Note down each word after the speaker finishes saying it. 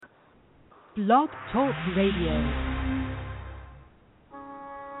Blog Talk Radio.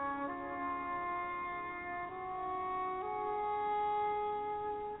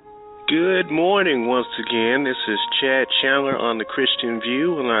 Good morning once again. This is Chandler on the Christian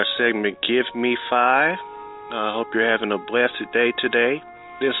View in our segment Give Me 5. I hope you're having a blessed day today.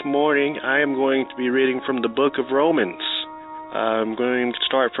 This morning I am going to be reading from the book of Romans. I'm going to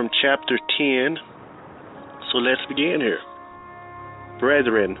start from chapter 10. So let's begin here.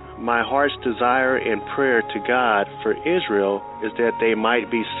 Brethren, my heart's desire and prayer to God for Israel is that they might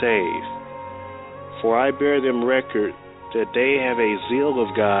be saved. For I bear them record that they have a zeal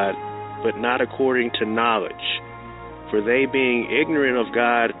of God, but not according to knowledge. For they, being ignorant of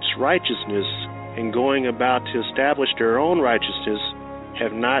God's righteousness, and going about to establish their own righteousness,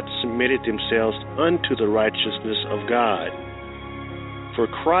 have not submitted themselves unto the righteousness of God. For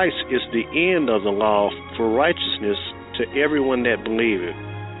Christ is the end of the law for righteousness to everyone that believeth.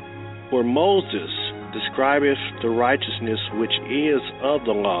 For Moses describeth the righteousness which is of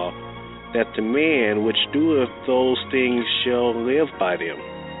the law, that the man which doeth those things shall live by them.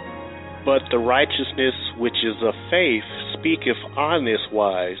 But the righteousness which is of faith speaketh on this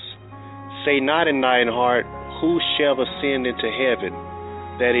wise, say not in thine heart, who shall ascend into heaven,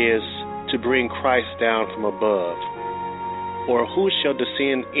 that is, to bring Christ down from above, or who shall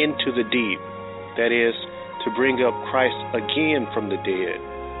descend into the deep, that is, to bring up Christ again from the dead.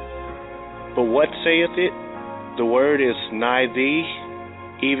 But what saith it? The word is nigh thee,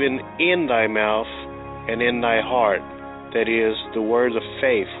 even in thy mouth and in thy heart, that is, the word of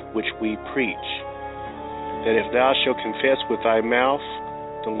faith which we preach. That if thou shalt confess with thy mouth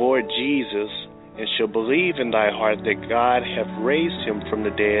the Lord Jesus, and shalt believe in thy heart that God hath raised him from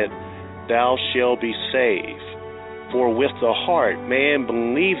the dead, thou shalt be saved. For with the heart man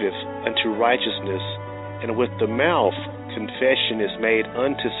believeth unto righteousness, and with the mouth confession is made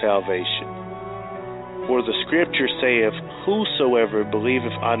unto salvation. For the scripture saith, whosoever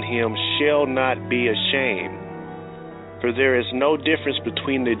believeth on him shall not be ashamed. For there is no difference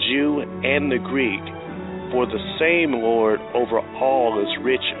between the Jew and the Greek, for the same Lord over all is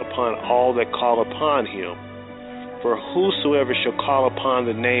rich upon all that call upon him. For whosoever shall call upon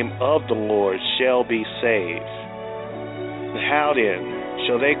the name of the Lord shall be saved. How then?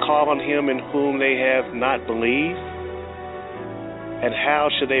 Shall they call on him in whom they have not believed? And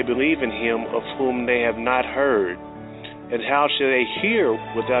how shall they believe in him of whom they have not heard? And how shall they hear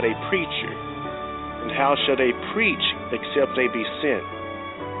without a preacher? And how shall they preach except they be sent?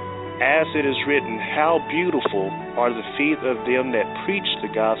 As it is written, how beautiful are the feet of them that preach the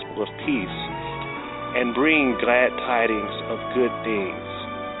gospel of peace, and bring glad tidings of good things.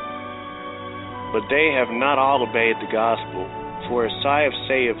 But they have not all obeyed the gospel. For Isaiah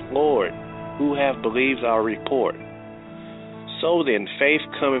saith, Lord, who hath believed our report? So then faith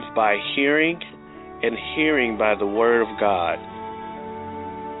cometh by hearing, and hearing by the word of God.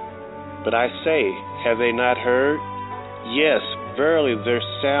 But I say, have they not heard? Yes, verily their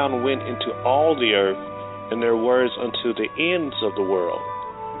sound went into all the earth, and their words unto the ends of the world.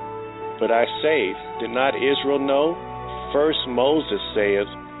 But I say, did not Israel know? First Moses saith,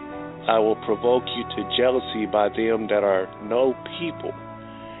 I will provoke you to jealousy by them that are no people,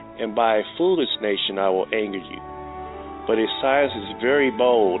 and by a foolish nation I will anger you. But Isaiah is very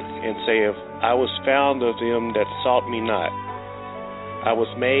bold, and saith, I was found of them that sought me not. I was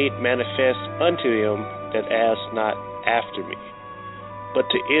made manifest unto them that asked not after me. But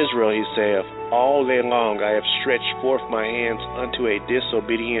to Israel he saith, all day long I have stretched forth my hands unto a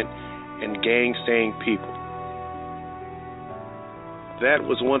disobedient and gainsaying people. That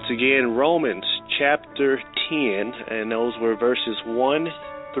was once again Romans chapter 10, and those were verses 1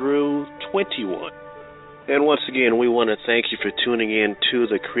 through 21. And once again, we want to thank you for tuning in to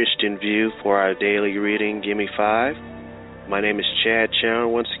the Christian View for our daily reading, Give Me 5. My name is Chad Chandler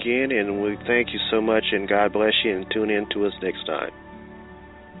once again, and we thank you so much, and God bless you, and tune in to us next time.